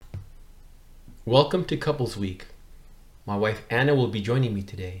Welcome to Couples Week. My wife Anna will be joining me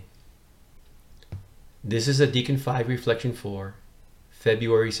today. This is a Deacon 5 reflection for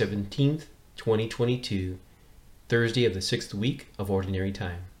February 17th, 2022, Thursday of the 6th week of Ordinary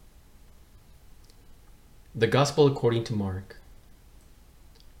Time. The Gospel according to Mark.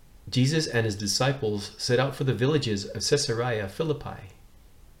 Jesus and his disciples set out for the villages of Caesarea Philippi.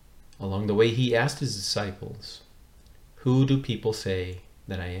 Along the way he asked his disciples, "Who do people say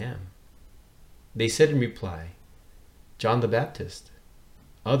that I am?" They said in reply, "John the Baptist,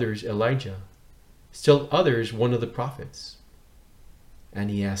 others Elijah, still others one of the prophets." And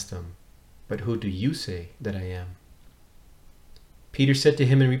he asked them, "But who do you say that I am?" Peter said to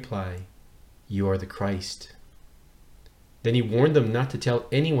him in reply, "You are the Christ." Then he warned them not to tell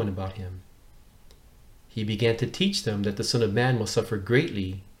anyone about him. He began to teach them that the Son of Man must suffer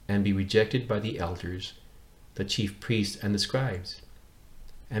greatly and be rejected by the elders, the chief priests and the scribes,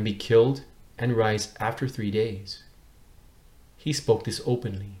 and be killed and rise after 3 days. He spoke this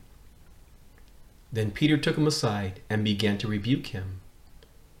openly. Then Peter took him aside and began to rebuke him.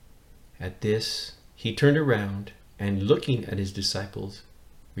 At this, he turned around and, looking at his disciples,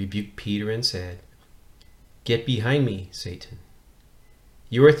 rebuked Peter and said, "Get behind me, Satan.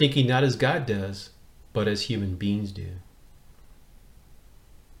 You are thinking not as God does, but as human beings do."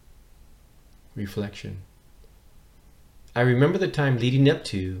 Reflection. I remember the time leading up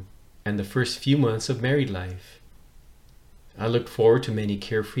to and the first few months of married life. I looked forward to many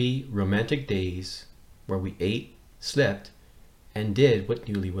carefree, romantic days where we ate, slept, and did what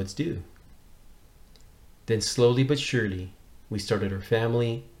newlyweds do. Then slowly but surely, we started our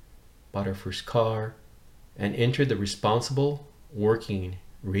family, bought our first car, and entered the responsible, working,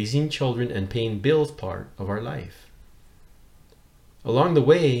 raising children, and paying bills part of our life. Along the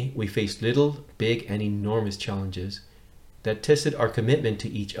way, we faced little, big, and enormous challenges that tested our commitment to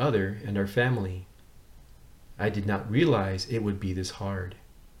each other and our family. I did not realize it would be this hard.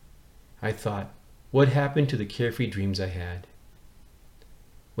 I thought, what happened to the carefree dreams I had?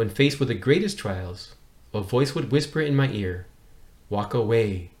 When faced with the greatest trials, a voice would whisper in my ear, "Walk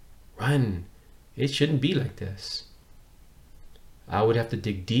away, run, it shouldn't be like this." I would have to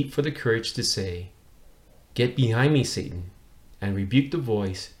dig deep for the courage to say, "Get behind me, Satan," and rebuke the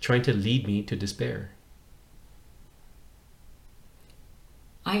voice trying to lead me to despair.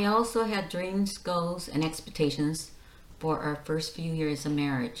 I also had dreams, goals, and expectations for our first few years of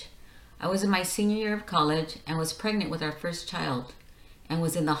marriage. I was in my senior year of college and was pregnant with our first child and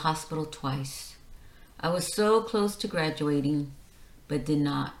was in the hospital twice. I was so close to graduating, but did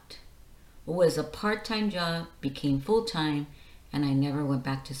not. What was a part-time job became full-time, and I never went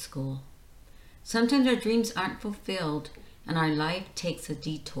back to school. Sometimes our dreams aren't fulfilled and our life takes a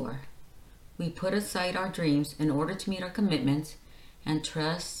detour. We put aside our dreams in order to meet our commitments and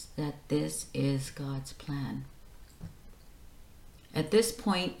trust that this is God's plan. At this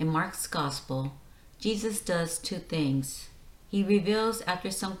point in Mark's Gospel, Jesus does two things. He reveals, after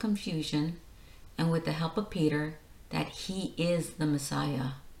some confusion and with the help of Peter, that he is the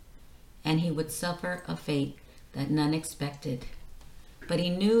Messiah, and he would suffer a fate that none expected. But he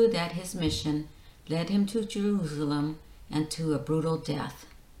knew that his mission led him to Jerusalem and to a brutal death.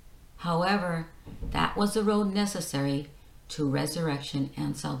 However, that was the road necessary to resurrection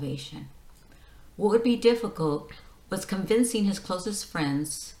and salvation. What would be difficult was convincing his closest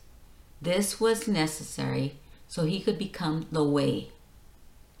friends this was necessary so he could become the way.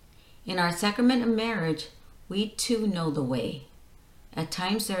 In our sacrament of marriage, we too know the way. At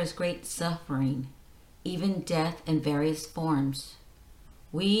times there is great suffering, even death in various forms.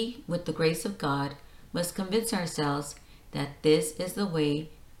 We, with the grace of God, must convince ourselves that this is the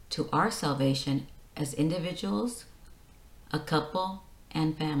way to our salvation as individuals, a couple,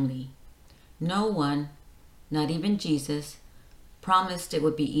 and family. No one, not even Jesus, promised it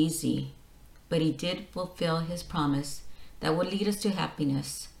would be easy, but he did fulfill his promise that would lead us to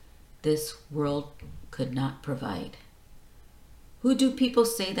happiness this world could not provide. Who do people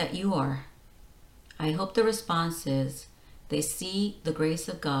say that you are? I hope the response is they see the grace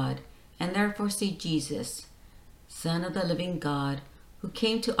of God and therefore see Jesus, Son of the living God, who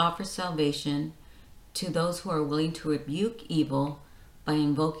came to offer salvation to those who are willing to rebuke evil by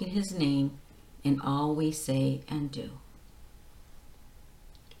invoking his name in all we say and do.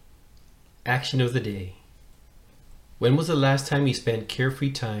 Action of the day. When was the last time you spent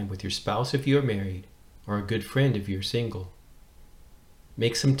carefree time with your spouse if you are married, or a good friend if you're single?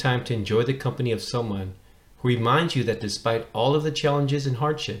 Make some time to enjoy the company of someone who reminds you that despite all of the challenges and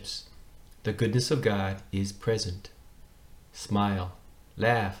hardships, the goodness of God is present. Smile,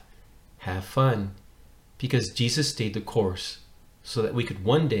 laugh, have fun, because Jesus stayed the course so that we could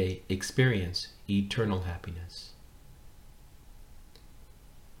one day experience eternal happiness.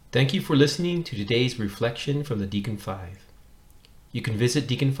 Thank you for listening to today's reflection from the Deacon 5. You can visit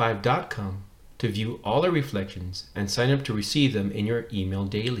deacon5.com to view all our reflections and sign up to receive them in your email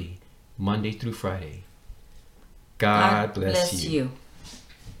daily, Monday through Friday. God bless you.